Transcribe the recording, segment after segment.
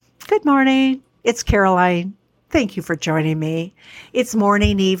Good morning. It's Caroline. Thank you for joining me. It's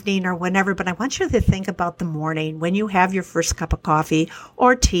morning, evening, or whenever, but I want you to think about the morning when you have your first cup of coffee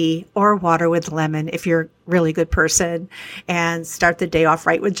or tea or water with lemon if you're a really good person, and start the day off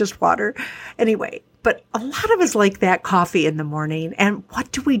right with just water. Anyway, but a lot of us like that coffee in the morning. And what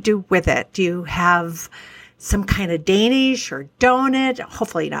do we do with it? Do you have some kind of Danish or donut?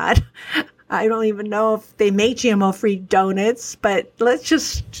 Hopefully not. I don't even know if they make GMO-free donuts, but let's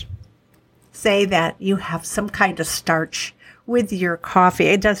just say that you have some kind of starch with your coffee.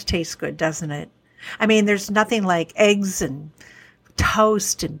 It does taste good, doesn't it? I mean, there's nothing like eggs and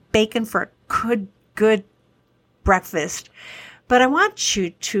toast and bacon for a good breakfast. But I want you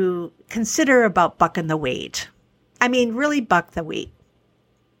to consider about bucking the wheat. I mean, really buck the wheat.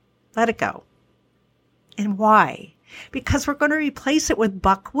 Let it go. And why? Because we're going to replace it with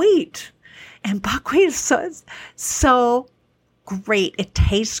buckwheat. And buckwheat is so great. It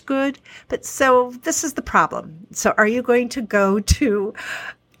tastes good. But so this is the problem. So are you going to go to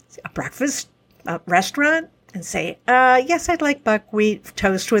a breakfast restaurant and say, yes, I'd like buckwheat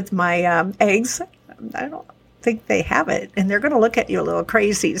toast with my eggs? I don't think they have it. And they're going to look at you a little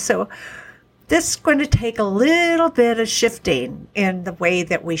crazy. So this is going to take a little bit of shifting in the way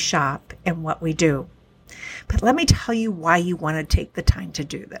that we shop and what we do. But let me tell you why you want to take the time to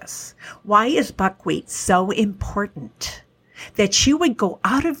do this. Why is buckwheat so important that you would go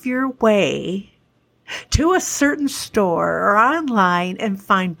out of your way to a certain store or online and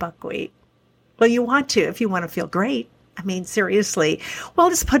find buckwheat? Well, you want to if you want to feel great. I mean, seriously. Well,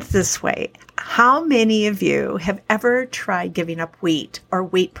 let's put it this way. How many of you have ever tried giving up wheat or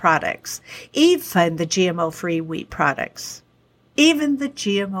wheat products, even the GMO-free wheat products? Even the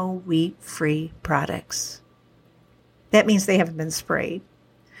GMO wheat-free products. That means they haven't been sprayed.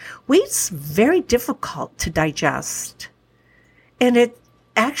 Wheat's very difficult to digest. And it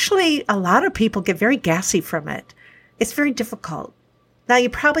actually, a lot of people get very gassy from it. It's very difficult. Now, you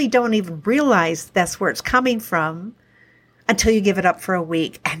probably don't even realize that's where it's coming from until you give it up for a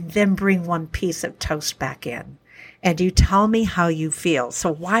week and then bring one piece of toast back in. And you tell me how you feel.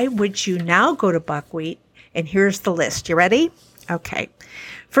 So why would you now go to buckwheat? And here's the list. You ready? Okay.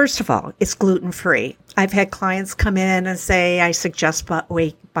 First of all, it's gluten-free. I've had clients come in and say, I suggest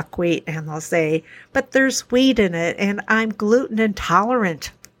buckwheat, and they'll say, but there's wheat in it, and I'm gluten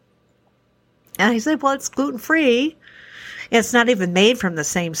intolerant. And I said, well, it's gluten-free. It's not even made from the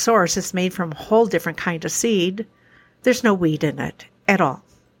same source. It's made from a whole different kind of seed. There's no wheat in it at all.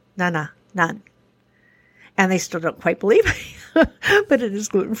 None. And they still don't quite believe me, but it is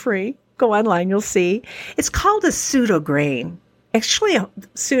gluten-free. Go online, you'll see. It's called a pseudo-grain. Actually,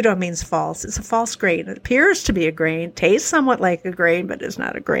 pseudo means false. It's a false grain. It appears to be a grain, tastes somewhat like a grain, but is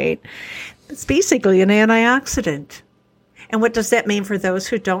not a grain. It's basically an antioxidant. And what does that mean for those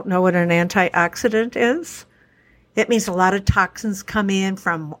who don't know what an antioxidant is? That means a lot of toxins come in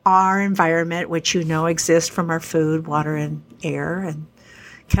from our environment, which you know exist from our food, water, and air, and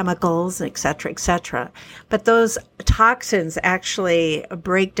chemicals, et cetera, et cetera. But those toxins actually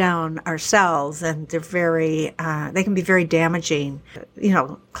break down our cells, and they're they can be very damaging. You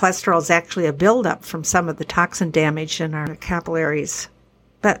know, cholesterol is actually a buildup from some of the toxin damage in our capillaries.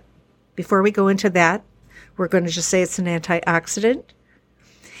 But before we go into that, we're going to just say it's an antioxidant.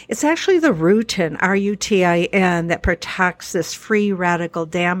 It's actually the rutin, R-U-T-I-N, that protects this free radical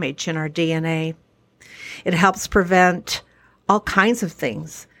damage in our DNA. It helps prevent all kinds of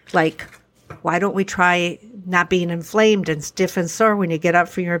things, like why don't we try not being inflamed and stiff and sore when you get up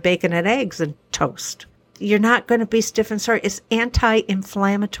from your bacon and eggs and toast? You're not going to be stiff and sore. It's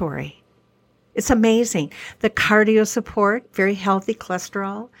anti-inflammatory. It's amazing. The cardio support, very healthy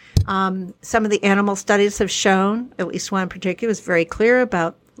cholesterol. Some of the animal studies have shown, at least one in particular, is very clear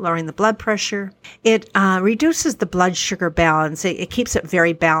about lowering the blood pressure. It reduces the blood sugar balance. It keeps it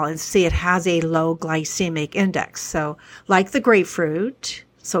very balanced. See, it has a low glycemic index. So like the grapefruit,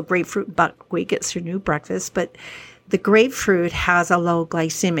 so grapefruit and buckwheat gets your new breakfast, but the grapefruit has a low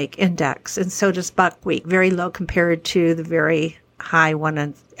glycemic index, and so does buckwheat, very low compared to the very high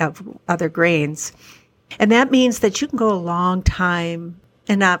one of other grains. And that means that you can go a long time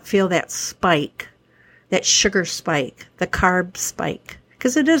and not feel that spike, that sugar spike, the carb spike.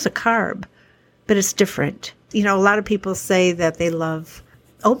 Because it is a carb, but it's different. You know, a lot of people say that they love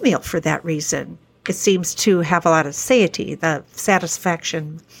oatmeal for that reason. It seems to have a lot of satiety, the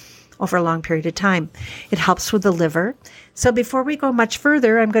satisfaction over a long period of time. It helps with the liver. So before we go much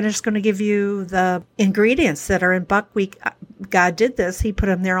further, I'm just going to give you the ingredients that are in buckwheat. God did this. He put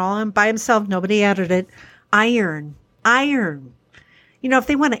them there all by himself. Nobody added it. Iron. You know, if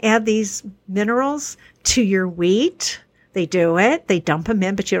they want to add these minerals to your wheat, They do it. They dump them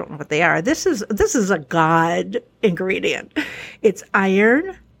in, but you don't know what they are. This is a God ingredient. It's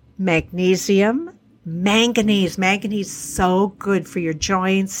iron, magnesium, manganese. Manganese is so good for your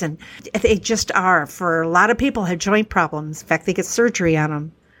joints, and they just are. For a lot of people have joint problems. In fact, they get surgery on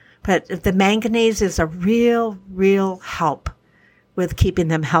them. But the manganese is a real help with keeping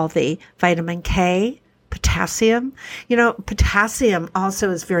them healthy. Vitamin K, potassium. Potassium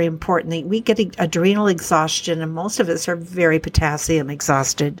also is very important. We get adrenal exhaustion, and most of us are very potassium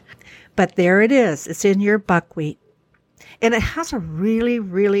exhausted. But there it is. It's in your buckwheat. And it has a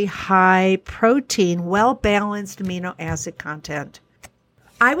really high protein, well-balanced amino acid content.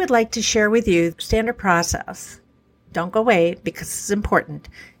 I would like to share with you standard process. Don't go away because it's important.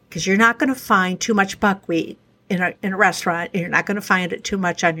 Because you're not going to find too much buckwheat in a restaurant, and you're not going to find it too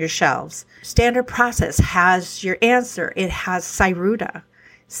much on your shelves. Standard process has your answer. It has Cyruta,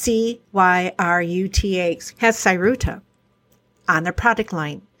 Cyruta, has Cyruta on their product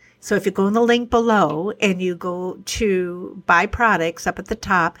line. So if you go in the link below and you go to buy products up at the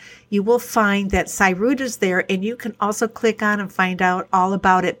top, you will find that Cyruta is there, and you can also click on and find out all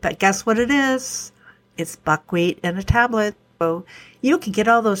about it. But guess what it is? It's buckwheat in a tablet. So you can get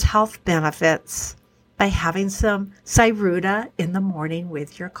all those health benefits by having some Cyruta in the morning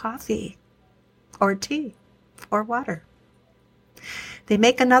with your coffee or tea or water. They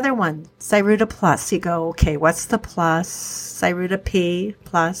make another one, Cyruta Plus. You go, okay, what's the plus? Cyruta P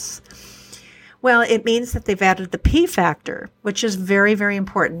plus. Well, it means that they've added the P factor, which is very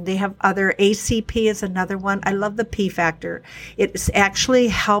important. They have other, ACP is another one. I love the P factor. It actually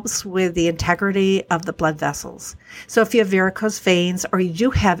helps with the integrity of the blood vessels. So if you have varicose veins or you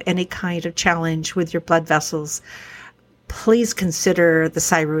do have any kind of challenge with your blood vessels, please consider the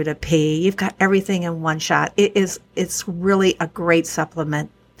Cyruta P. You've got everything in one shot. It's really a great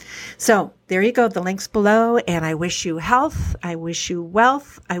supplement. So there you go. The link's below, and I wish you health. I wish you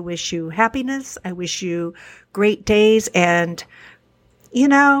wealth. I wish you happiness. I wish you great days, and,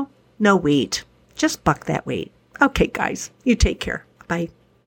 no wheat. Just buck that wheat. Okay, guys, you take care. Bye.